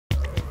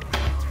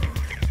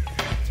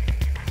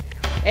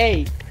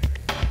Hey,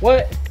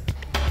 what?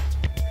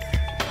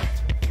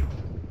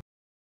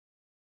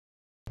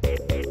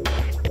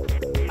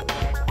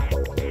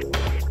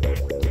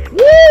 Woo!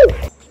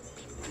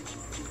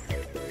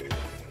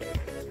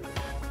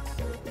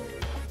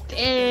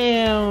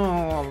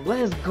 Damn,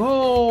 let's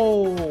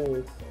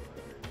go.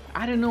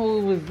 I didn't know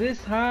it was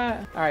this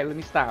hot. All right, let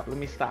me stop.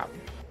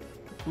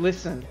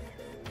 Listen,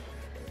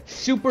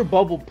 super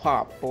bubble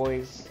pop,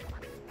 boys.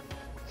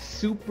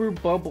 Super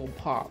bubble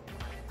pop.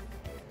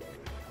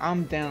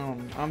 I'm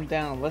down.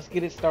 Let's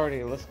get it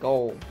started. Let's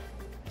go.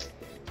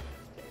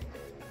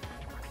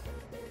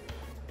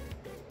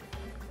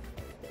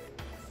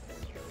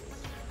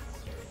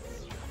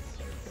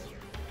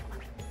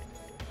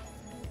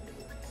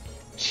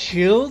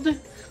 Chilled?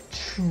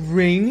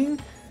 Training?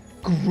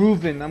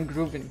 Groovin. I'm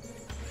grooving.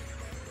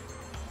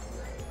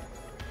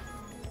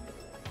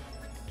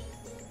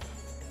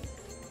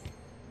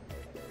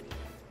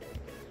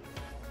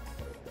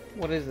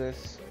 What is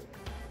this?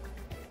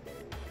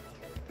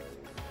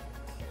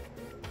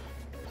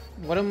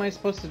 What am I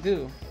supposed to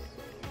do?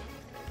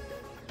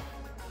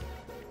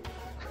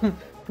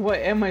 What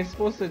am I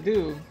supposed to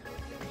do?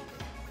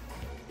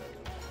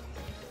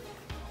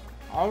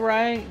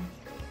 Alright.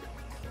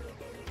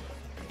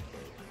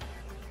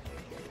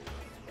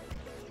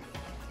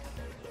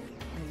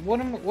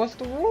 What's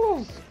the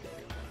rules?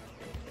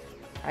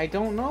 I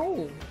don't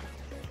know.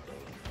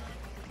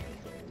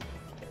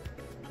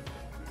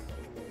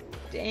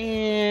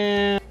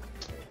 Damn.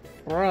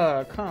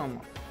 Bruh,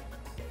 come.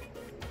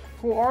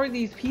 Who are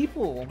these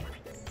people?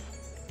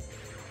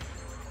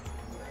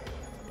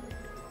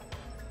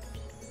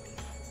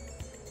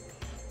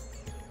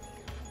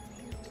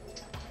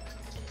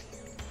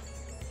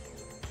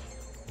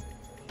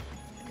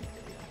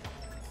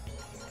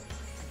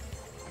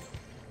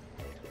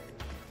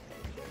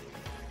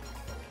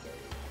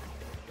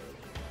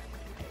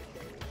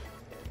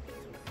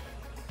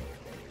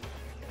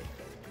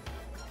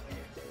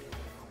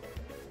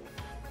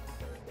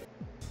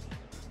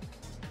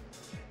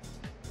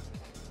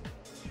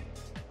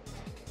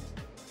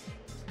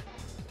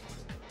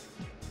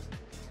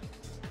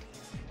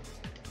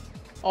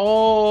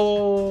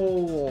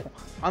 Oh,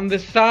 on the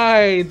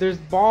side, there's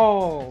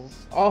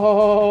balls.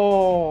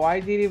 Oh, I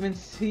didn't even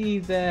see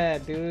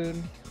that, dude.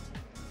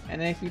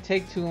 And then if you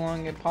take too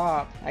long, it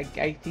pops. I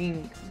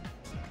think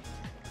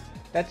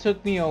that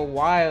took me a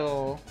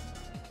while.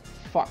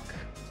 Fuck.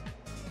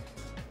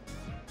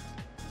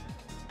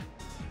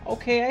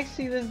 Okay, I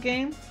see this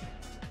game.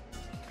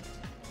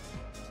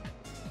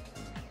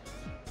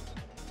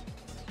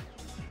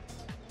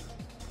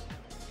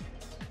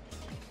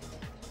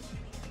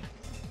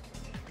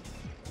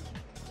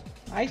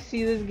 I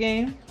see this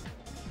game.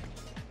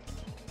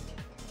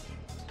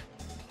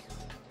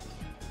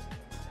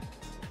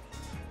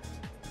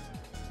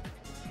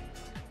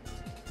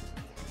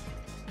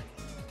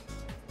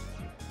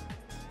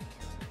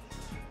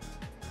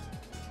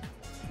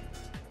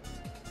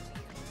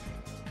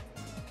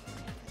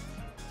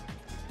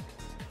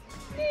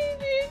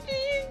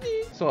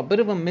 So a bit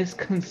of a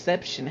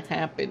misconception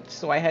happened,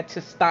 so I had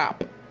to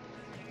stop.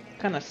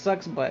 Kinda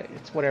sucks, but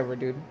it's whatever,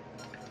 dude.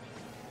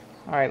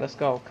 Alright, let's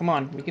go. Come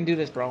on, we can do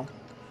this, bro.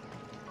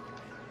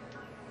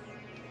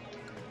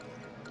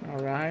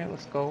 Alright,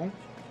 let's go.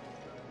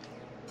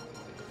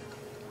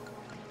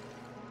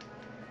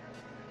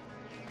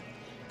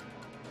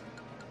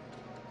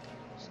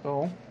 Let's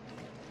go.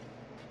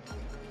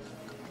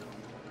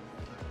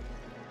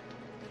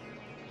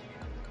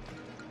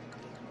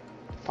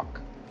 Fuck.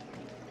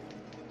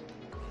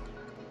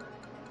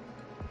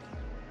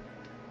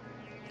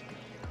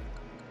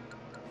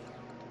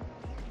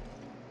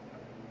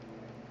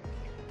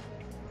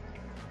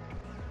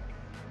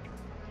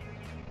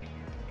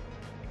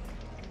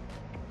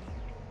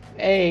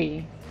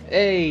 Hey,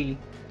 hey.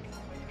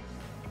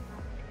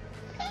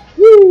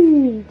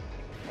 Woo!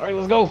 Alright,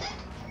 let's go.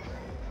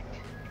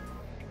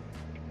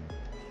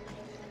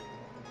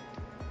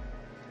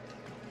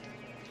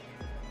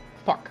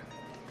 Fuck.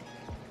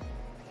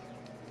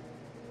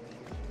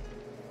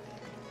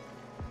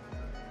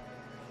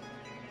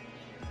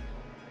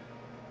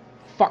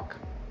 Fuck.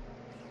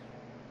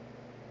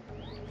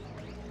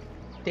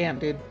 Damn,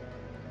 dude.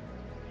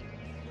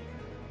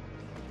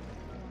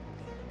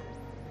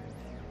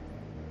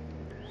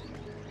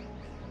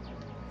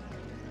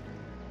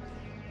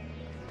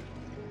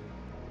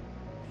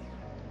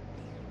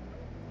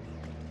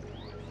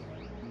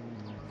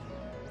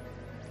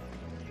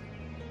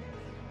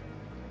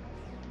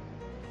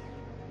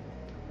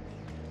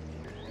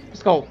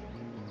 Let's go.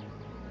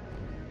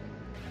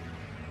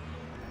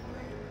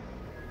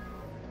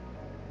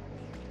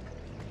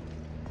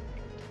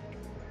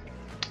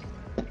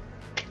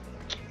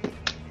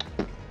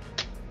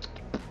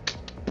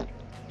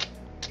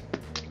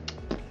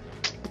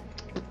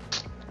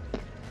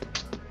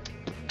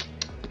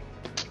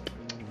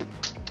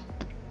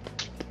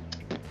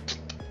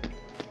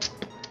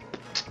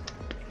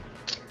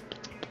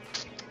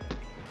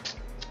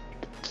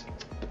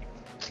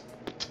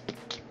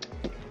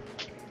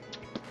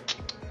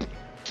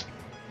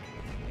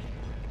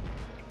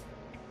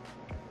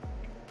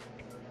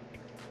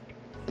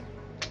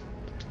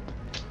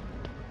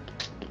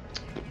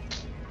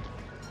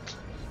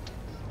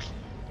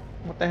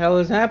 The hell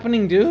is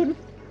happening, dude?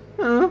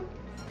 Huh?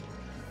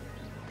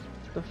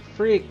 The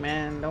freak,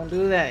 man. Don't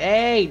do that.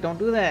 Hey, don't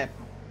do that.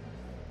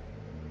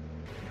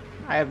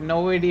 I have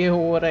no idea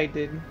what I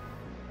did.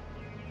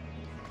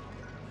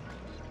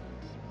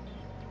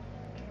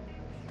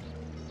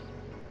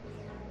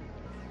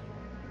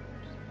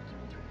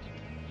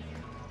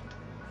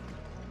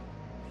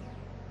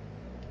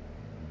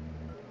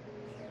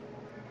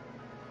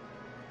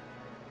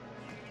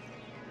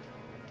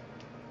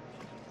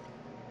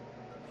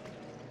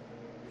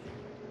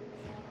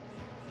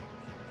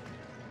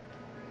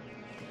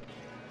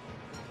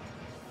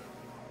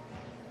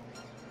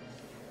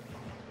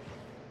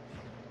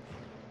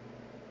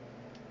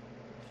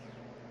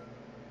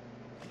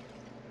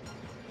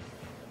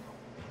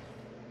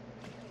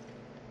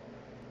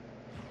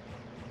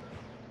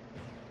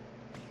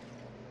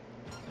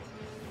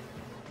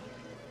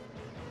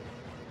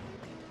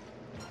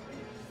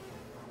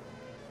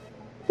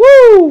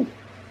 Woo!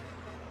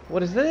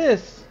 What is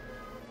this?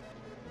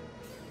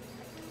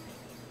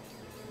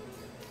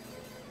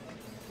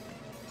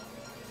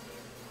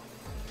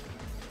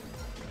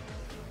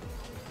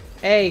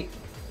 Hey.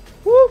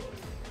 Woo!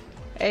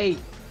 Hey.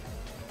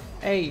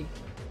 Hey.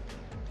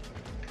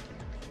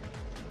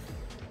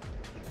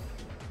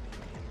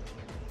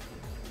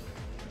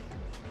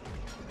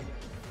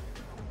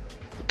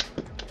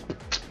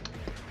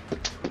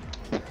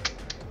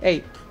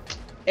 Hey.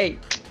 Hey.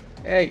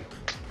 Hey.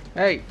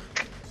 Hey.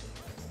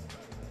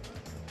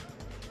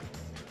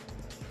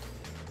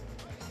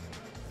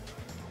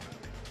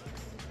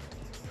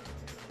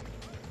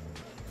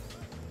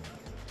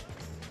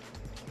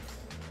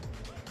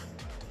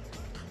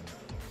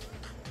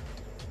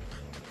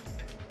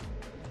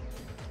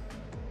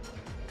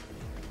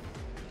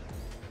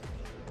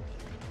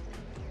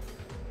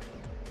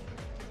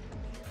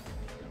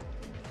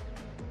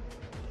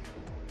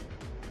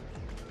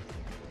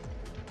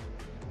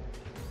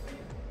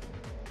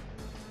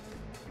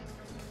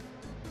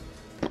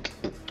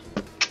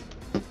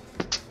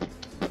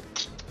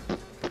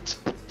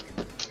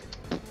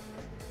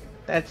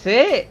 That's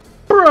it,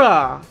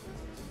 bruh.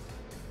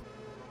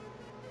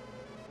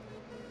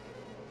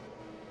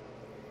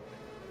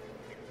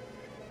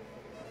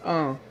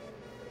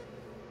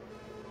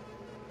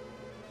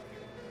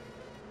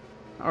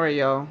 Alright,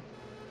 y'all.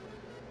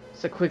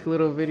 It's a quick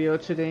little video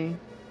today.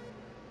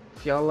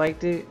 If y'all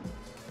liked it,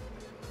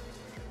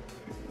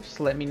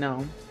 just let me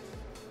know.